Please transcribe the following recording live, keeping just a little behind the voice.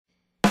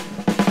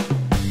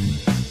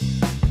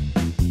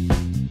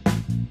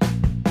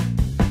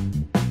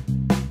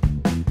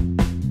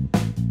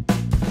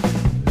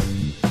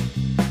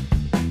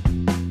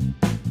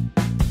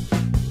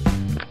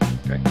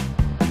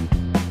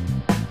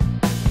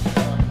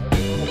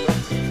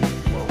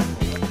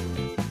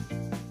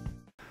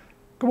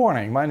Good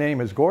morning, my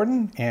name is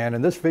Gordon, and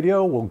in this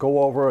video we'll go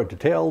over a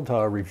detailed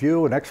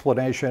review and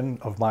explanation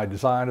of my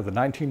design of the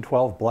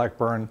 1912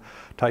 Blackburn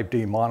Type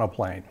D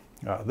Monoplane.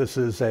 This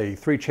is a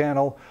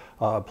 3-channel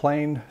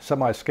plane,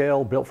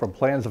 semi-scale, built from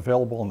plans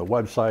available on the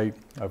website.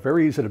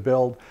 Very easy to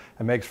build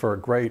and makes for a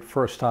great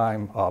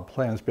first-time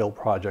plans build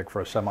project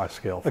for a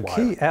semi-scale flyer. A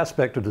key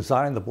aspect of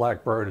designing the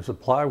Blackbird is a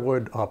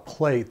plywood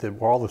plate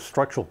where all the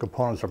structural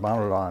components are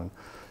mounted on.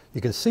 You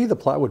can see the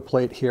plywood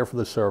plate here for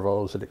the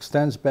servos. It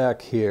extends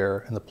back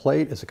here, and the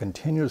plate is a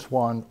continuous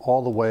one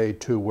all the way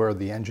to where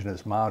the engine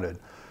is mounted.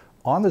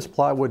 On this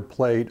plywood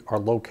plate are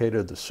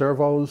located the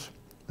servos,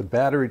 the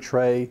battery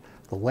tray,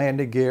 the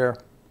landing gear,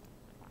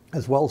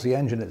 as well as the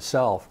engine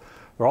itself.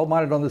 They're all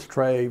mounted on this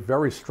tray,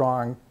 very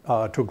strong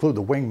to include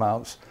the wing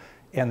mounts,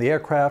 and the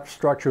aircraft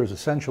structure is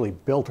essentially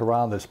built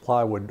around this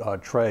plywood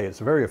tray.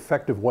 It's a very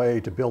effective way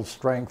to build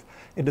strength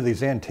into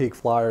these antique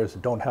flyers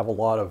that don't have a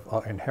lot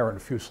of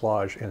inherent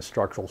fuselage and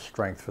structural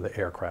strength for the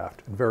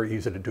aircraft, and very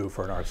easy to do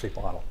for an RC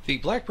model. The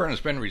Blackburn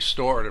has been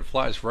restored and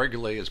flies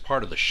regularly as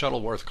part of the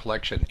Shuttleworth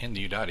collection in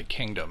the United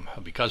Kingdom.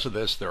 Because of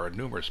this, there are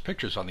numerous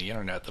pictures on the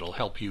internet that will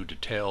help you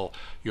detail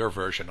your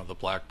version of the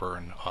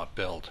Blackburn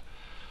build.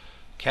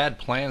 CAD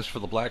plans for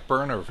the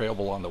Blackburn are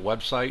available on the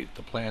website.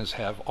 The plans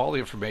have all the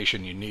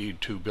information you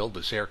need to build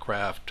this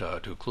aircraft,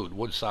 to include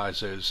wood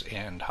sizes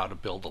and how to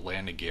build the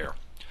landing gear.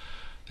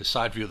 The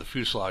side view of the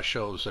fuselage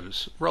shows that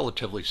it's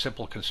relatively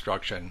simple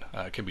construction.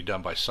 It can be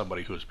done by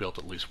somebody who has built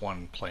at least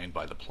one plane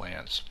by the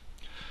plans.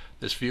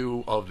 This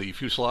view of the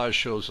fuselage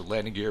shows the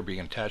landing gear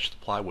being attached to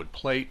the plywood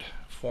plate.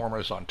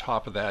 Formers on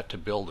top of that to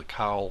build the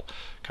cowl.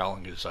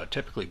 Cowling is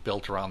typically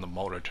built around the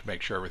motor to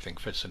make sure everything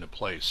fits into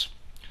place.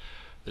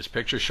 This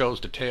picture shows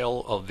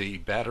detail of the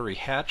battery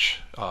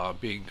hatch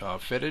being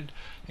fitted,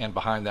 and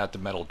behind that the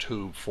metal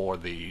tube for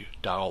the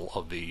dowel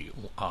of the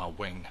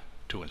wing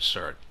to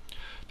insert.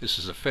 This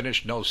is a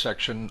finished nose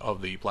section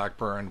of the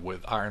Blackburn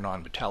with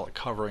iron-on metallic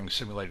covering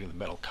simulating the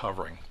metal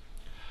covering.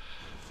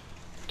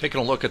 Taking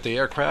a look at the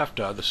aircraft,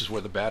 this is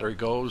where the battery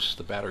goes.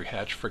 The battery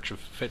hatch friction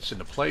fits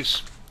into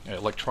place.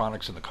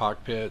 Electronics in the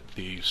cockpit,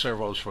 the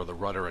servos for the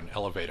rudder and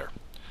elevator.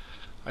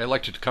 I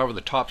elected to cover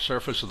the top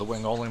surface of the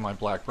wing only in my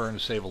Blackburn to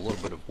save a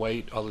little bit of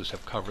weight. Others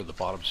have covered the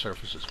bottom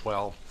surface as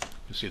well. You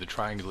can see the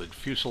triangulated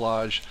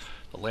fuselage,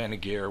 the landing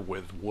gear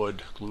with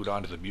wood glued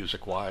onto the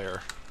music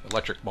wire,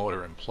 electric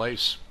motor in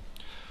place.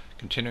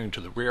 Continuing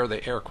to the rear of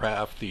the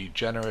aircraft, the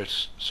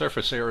generous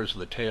surface areas of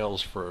the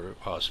tails for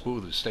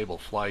smooth and stable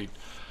flight.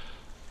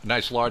 A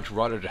nice large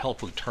rudder to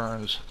help with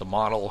turns. The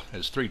model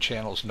has 3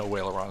 channels, no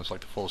ailerons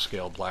like the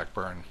full-scale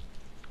Blackburn.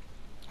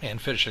 And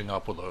finishing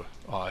up with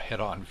a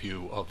head-on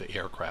view of the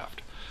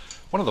aircraft.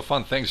 One of the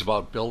fun things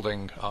about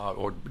building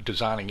or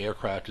designing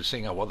aircraft is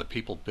seeing how other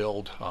people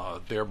build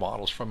their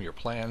models from your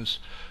plans.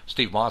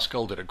 Steve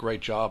Moskell did a great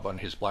job on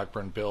his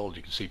Blackburn build.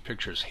 You can see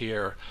pictures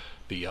here.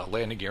 The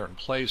landing gear in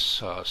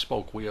place,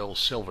 spoke wheels,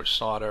 silver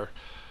solder.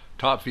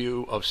 Top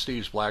view of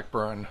Steve's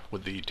Blackburn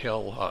with the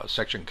tail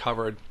section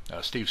covered.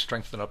 Steve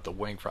strengthened up the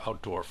wing for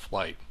outdoor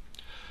flight.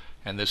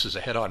 And this is a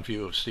head-on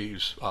view of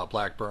Steve's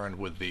Blackburn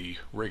with the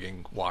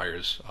rigging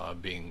wires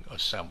being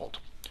assembled.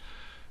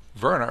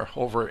 Werner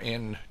over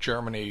in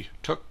Germany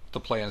took the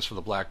plans for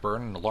the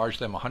Blackburn and enlarged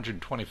them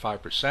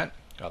 125%.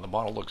 The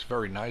model looks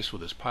very nice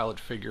with his pilot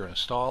figure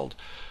installed.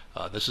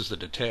 This is the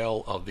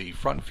detail of the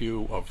front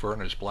view of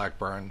Werner's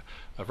Blackburn.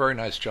 A very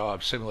nice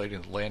job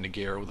simulating the landing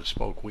gear with the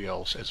spoke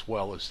wheels as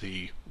well as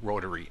the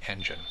rotary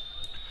engine.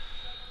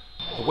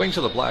 The wings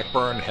of the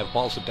Blackburn have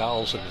balsa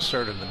dowels that are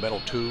inserted in the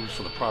metal tubes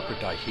for the proper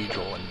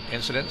dihedral and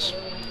incidence.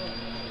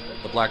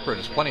 The Blackburn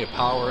has plenty of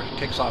power,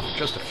 takes off at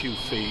just a few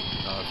feet,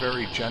 a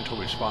very gentle,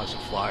 responsive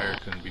flyer,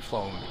 can be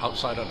flown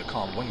outside under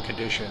calm wind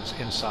conditions,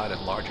 inside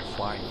at larger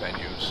flying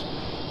venues,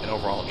 and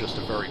overall just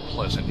a very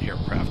pleasant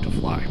aircraft to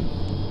fly.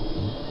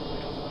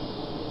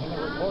 And the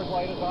record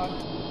light is on?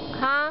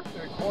 Huh?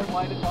 The record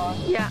light is on?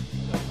 Yeah.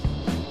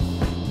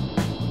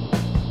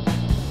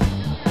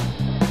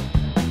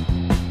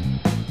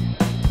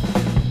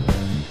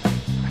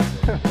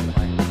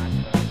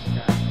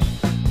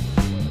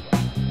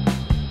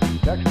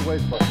 Actually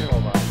weighs about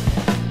 0.